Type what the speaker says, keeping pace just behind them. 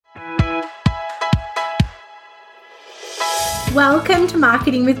Welcome to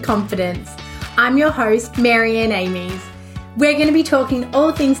Marketing with Confidence. I'm your host, Marianne Amies. We're going to be talking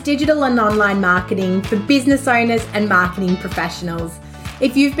all things digital and online marketing for business owners and marketing professionals.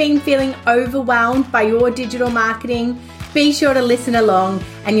 If you've been feeling overwhelmed by your digital marketing, be sure to listen along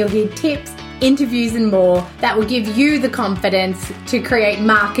and you'll hear tips, interviews and more that will give you the confidence to create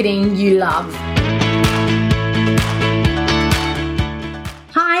marketing you love.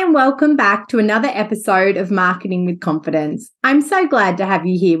 Hi and welcome back to another episode of Marketing with Confidence. I'm so glad to have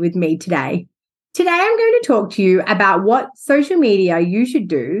you here with me today. Today I'm going to talk to you about what social media you should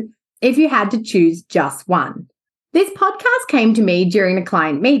do if you had to choose just one. This podcast came to me during a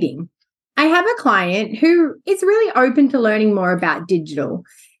client meeting. I have a client who is really open to learning more about digital.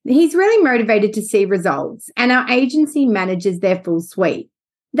 He's really motivated to see results, and our agency manages their full suite.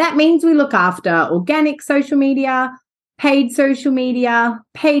 That means we look after organic social media, paid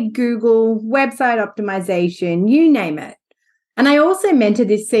Google, website optimization, you name it. And I also mentor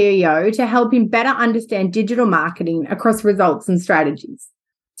this CEO to help him better understand digital marketing across results and strategies.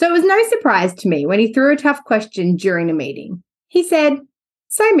 So it was no surprise to me when he threw a tough question during a meeting. He said,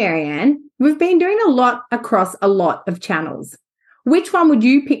 "So Marianne, we've been doing a lot across a lot of channels. Which one would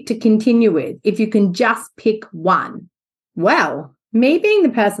you pick to continue with if you can just pick one?" Well, me being the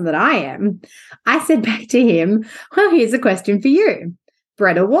person that I am, I said back to him, "Well, here's a question for you.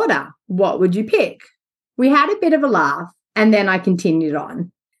 Bread or water, what would you pick?" We had a bit of a laugh and then I continued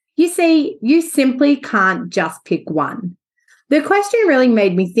on. You see, you simply can't just pick one. The question really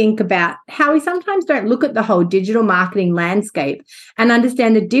made me think about how we sometimes don't look at the whole digital marketing landscape and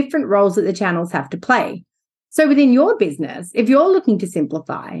understand the different roles that the channels have to play. So within your business, if you're looking to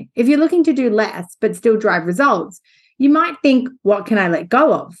simplify, if you're looking to do less but still drive results, you might think, what can I let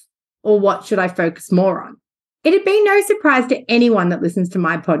go of? Or what should I focus more on? It'd be no surprise to anyone that listens to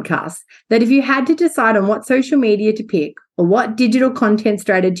my podcast that if you had to decide on what social media to pick or what digital content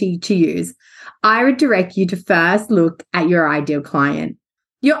strategy to use, I would direct you to first look at your ideal client.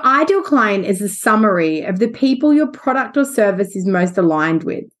 Your ideal client is a summary of the people your product or service is most aligned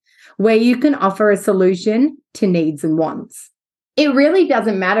with, where you can offer a solution to needs and wants. It really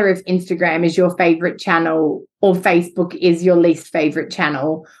doesn't matter if Instagram is your favorite channel or Facebook is your least favorite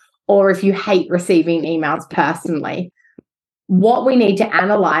channel, or if you hate receiving emails personally. What we need to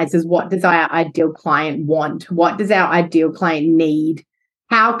analyze is, what does our ideal client want? What does our ideal client need?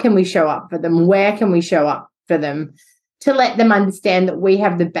 How can we show up for them? Where can we show up for them to let them understand that we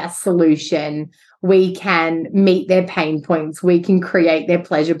have the best solution? We can meet their pain points. We can create their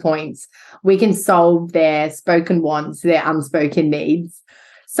pleasure points. We can solve their spoken wants, their unspoken needs.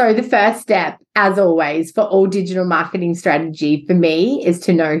 So the first step, as always, for all digital marketing strategy for me is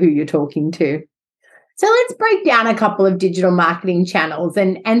to know who you're talking to. So let's break down a couple of digital marketing channels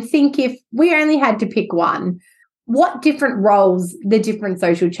and think, if we only had to pick one, what different roles the different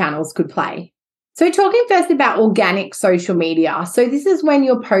social channels could play. So talking first about organic social media. So this is when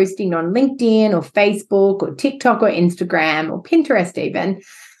you're posting on LinkedIn or Facebook or TikTok or Instagram or Pinterest even,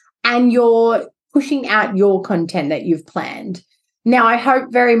 and you're pushing out your content that you've planned. Now, I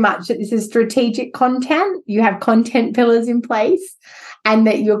hope very much that this is strategic content. You have content pillars in place and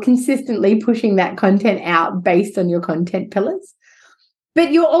that you're consistently pushing that content out based on your content pillars.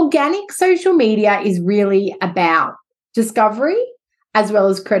 But your organic social media is really about discovery as well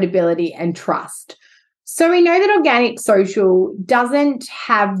as credibility and trust. So we know that organic social doesn't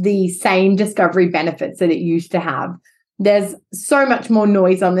have the same discovery benefits that it used to have. There's so much more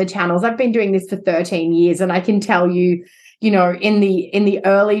noise on the channels. I've been doing this for 13 years and I can tell you, in the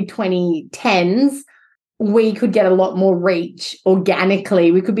early 2010s, we could get a lot more reach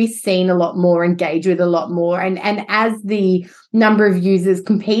organically. We could be seen a lot more, engaged with a lot more. And as the number of users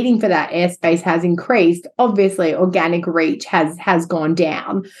competing for that airspace has increased, obviously organic reach has gone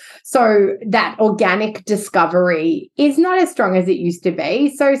down. So that organic discovery is not as strong as it used to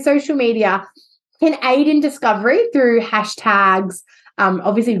be. So social media can aid in discovery through hashtags.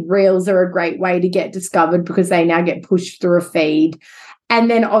 Obviously, Reels are a great way to get discovered because they now get pushed through a feed. And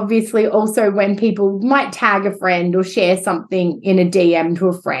then obviously also when people might tag a friend or share something in a DM to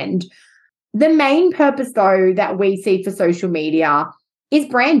a friend. The main purpose, though, that we see for social media is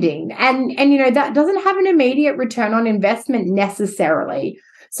branding. And that doesn't have an immediate return on investment necessarily.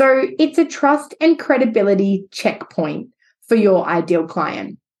 So it's a trust and credibility checkpoint for your ideal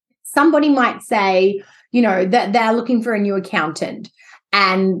client. Somebody might say, that they're looking for a new accountant.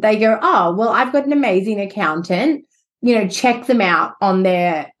 And they go, "Oh, well, I've got an amazing accountant. Check them out on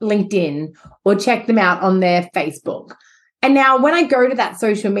their LinkedIn or check them out on their Facebook." And now when I go to that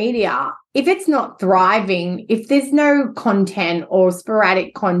social media, if it's not thriving, if there's no content or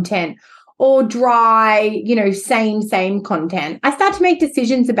sporadic content or dry, same content, I start to make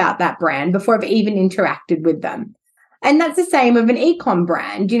decisions about that brand before I've even interacted with them. And that's the same of an e-com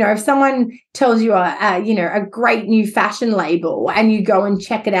brand. If someone tells you a great new fashion label and you go and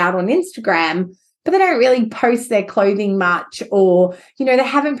check it out on Instagram, but they don't really post their clothing much, or, they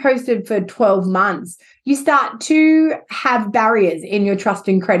haven't posted for 12 months, you start to have barriers in your trust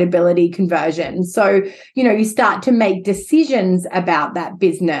and credibility conversion. So, you start to make decisions about that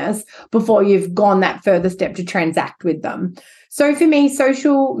business before you've gone that further step to transact with them. So for me,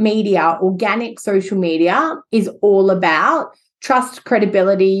 social media, organic social media, is all about trust,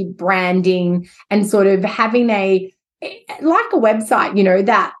 credibility, branding, and sort of having like a website,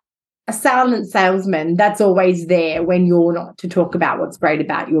 that a silent salesman that's always there when you're not, to talk about what's great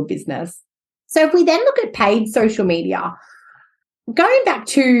about your business. So if we then look at paid social media, going back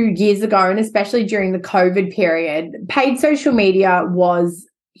 2 years ago, and especially during the COVID period, paid social media was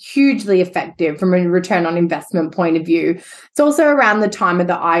hugely effective from a return on investment point of view. It's also around the time of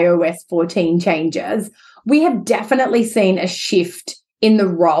the iOS 14 changes. We have definitely seen a shift in the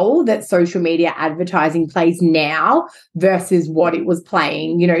role that social media advertising plays now versus what it was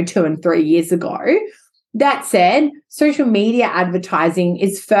playing, 2 and 3 years ago. That said, social media advertising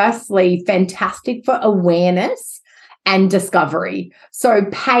is firstly fantastic for awareness and discovery. So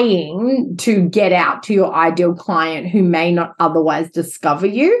paying to get out to your ideal client who may not otherwise discover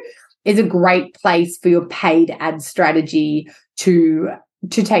you is a great place for your paid ad strategy to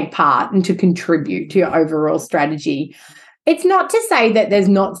take part and to contribute to your overall strategy. It's not to say that there's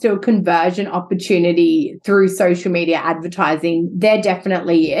not still conversion opportunity through social media advertising. There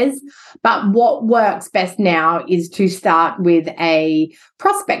definitely is. But what works best now is to start with a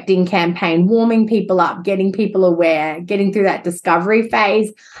prospecting campaign, warming people up, getting people aware, getting through that discovery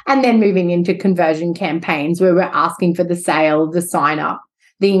phase, and then moving into conversion campaigns where we're asking for the sale, the sign up,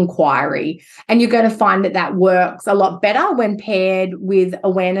 the inquiry. And you're going to find that works a lot better when paired with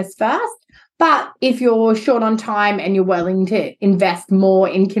awareness first. But if you're short on time and you're willing to invest more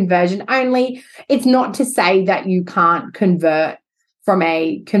in conversion only, it's not to say that you can't convert from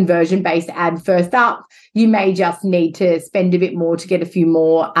a conversion-based ad first up. You may just need to spend a bit more to get a few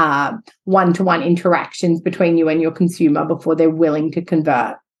more one-to-one interactions between you and your consumer before they're willing to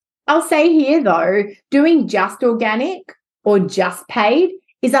convert. I'll say here, though, doing just organic or just paid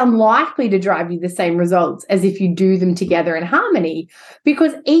is unlikely to drive you the same results as if you do them together in harmony,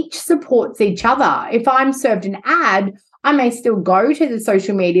 because each supports each other. If I'm served an ad, I may still go to the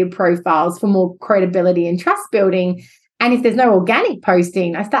social media profiles for more credibility and trust building. And if there's no organic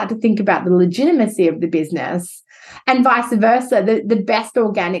posting, I start to think about the legitimacy of the business, and vice versa. The best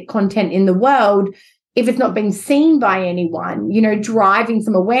organic content in the world, if it's not being seen by anyone, driving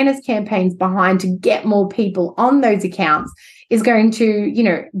some awareness campaigns behind to get more people on those accounts is going to,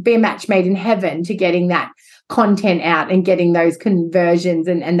 be a match made in heaven to getting that content out and getting those conversions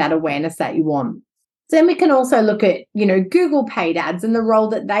and that awareness that you want. So then we can also look at, Google paid ads and the role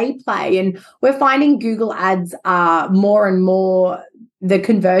that they play. And we're finding Google ads are more and more the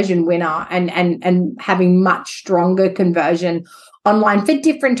conversion winner and having much stronger conversion online for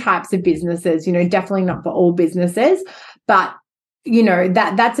different types of businesses, definitely not for all businesses, but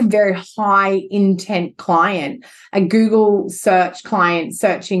that's a very high intent client, a Google search client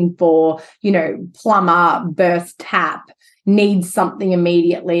searching for, plumber, burst tap, needs something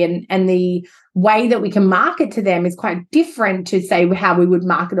immediately. And the way that we can market to them is quite different to say how we would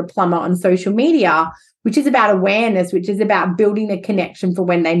market a plumber on social media, which is about awareness, which is about building a connection for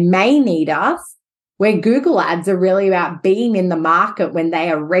when they may need us, where Google ads are really about being in the market when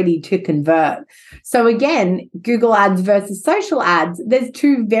they are ready to convert. So again, Google ads versus social ads, there's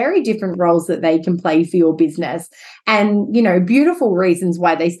two very different roles that they can play for your business, and, beautiful reasons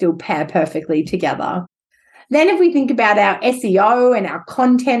why they still pair perfectly together. Then if we think about our SEO and our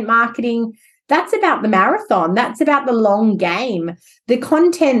content marketing, that's about the marathon. That's about the long game. The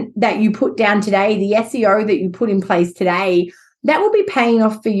content that you put down today, the SEO that you put in place today, that will be paying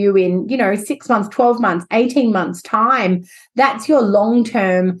off for you in, 6 months, 12 months, 18 months time. That's your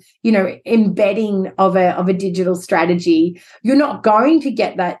long-term, embedding of a digital strategy. You're not going to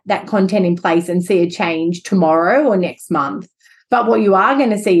get that content in place and see a change tomorrow or next month. But what you are going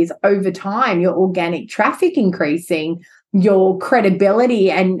to see is over time, your organic traffic increasing, your credibility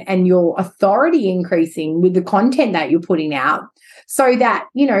and your authority increasing with the content that you're putting out, so that,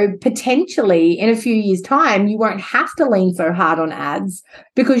 potentially in a few years' time, you won't have to lean so hard on ads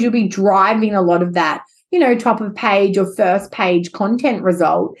because you'll be driving a lot of that, top of page or first page content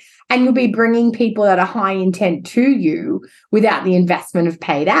result, and you'll be bringing people that are high intent to you without the investment of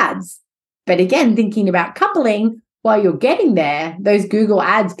paid ads. But again, thinking about coupling, while you're getting there, those Google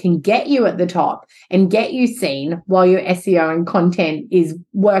ads can get you at the top and get you seen while your SEO and content is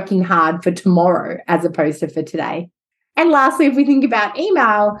working hard for tomorrow as opposed to for today. And lastly, if we think about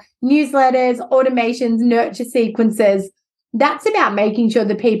email, newsletters, automations, nurture sequences, that's about making sure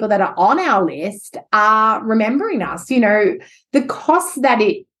the people that are on our list are remembering us. The cost that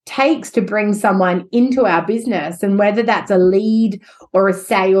it takes to bring someone into our business, and whether that's a lead or a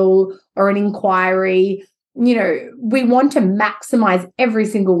sale or an inquiry, we want to maximize every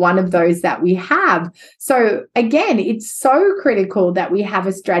single one of those that we have. So again, it's so critical that we have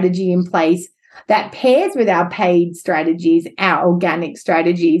a strategy in place that pairs with our paid strategies, our organic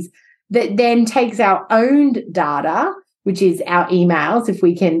strategies, that then takes our owned data, which is our emails, if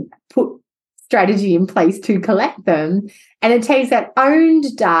we can put strategy in place to collect them, and it takes that owned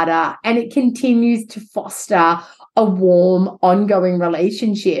data and it continues to foster a warm, ongoing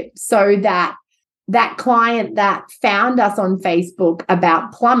relationship, so that that client that found us on Facebook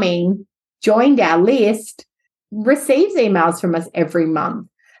about plumbing, joined our list, receives emails from us every month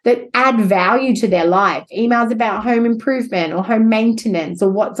that add value to their life, emails about home improvement or home maintenance or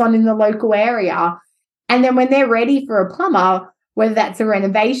what's on in the local area. And then when they're ready for a plumber, whether that's a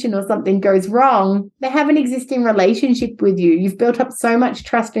renovation or something goes wrong, they have an existing relationship with you. You've built up so much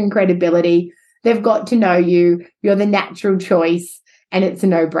trust and credibility. They've got to know you. You're the natural choice, and it's a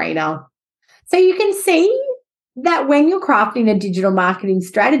no-brainer. So you can see that when you're crafting a digital marketing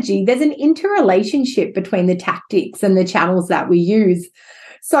strategy, there's an interrelationship between the tactics and the channels that we use.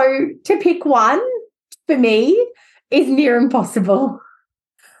 So to pick one, for me, is near impossible.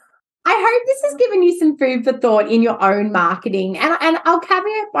 I hope this has given you some food for thought in your own marketing. And I'll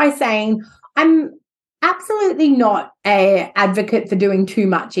caveat by saying I'm absolutely not an advocate for doing too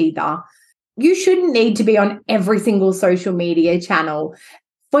much either. You shouldn't need to be on every single social media channel.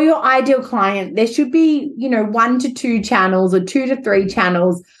 For your ideal client, there should be, 1 to 2 channels or 2 to 3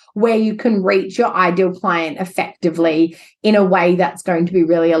 channels where you can reach your ideal client effectively in a way that's going to be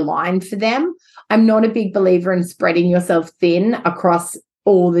really aligned for them. I'm not a big believer in spreading yourself thin across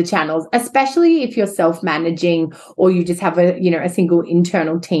all the channels, especially if you're self-managing or you just have a single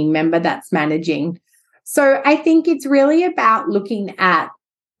internal team member that's managing. So I think it's really about looking at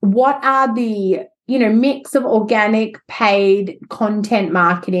what are the mix of organic, paid content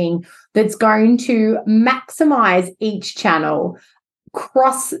marketing that's going to maximize each channel,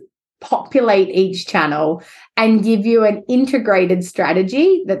 cross-populate each channel, and give you an integrated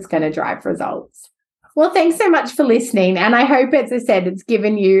strategy that's going to drive results. Well, thanks so much for listening. And I hope, as I said, it's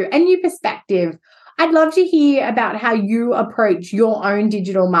given you a new perspective. I'd love to hear about how you approach your own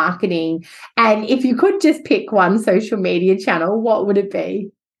digital marketing. And if you could just pick one social media channel, what would it be?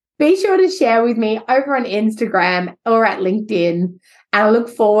 Be sure to share with me over on Instagram or at LinkedIn. And I look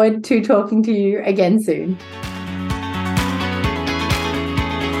forward to talking to you again soon.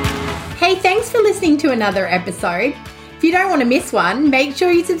 Hey, thanks for listening to another episode. If you don't want to miss one, make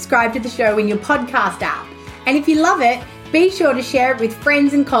sure you subscribe to the show in your podcast app. And if you love it, be sure to share it with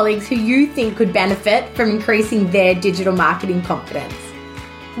friends and colleagues who you think could benefit from increasing their digital marketing confidence.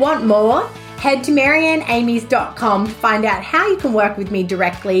 Want more? Head to MarianneAmies.com to find out how you can work with me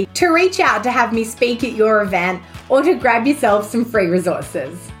directly, to reach out to have me speak at your event, or to grab yourself some free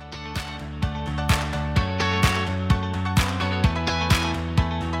resources.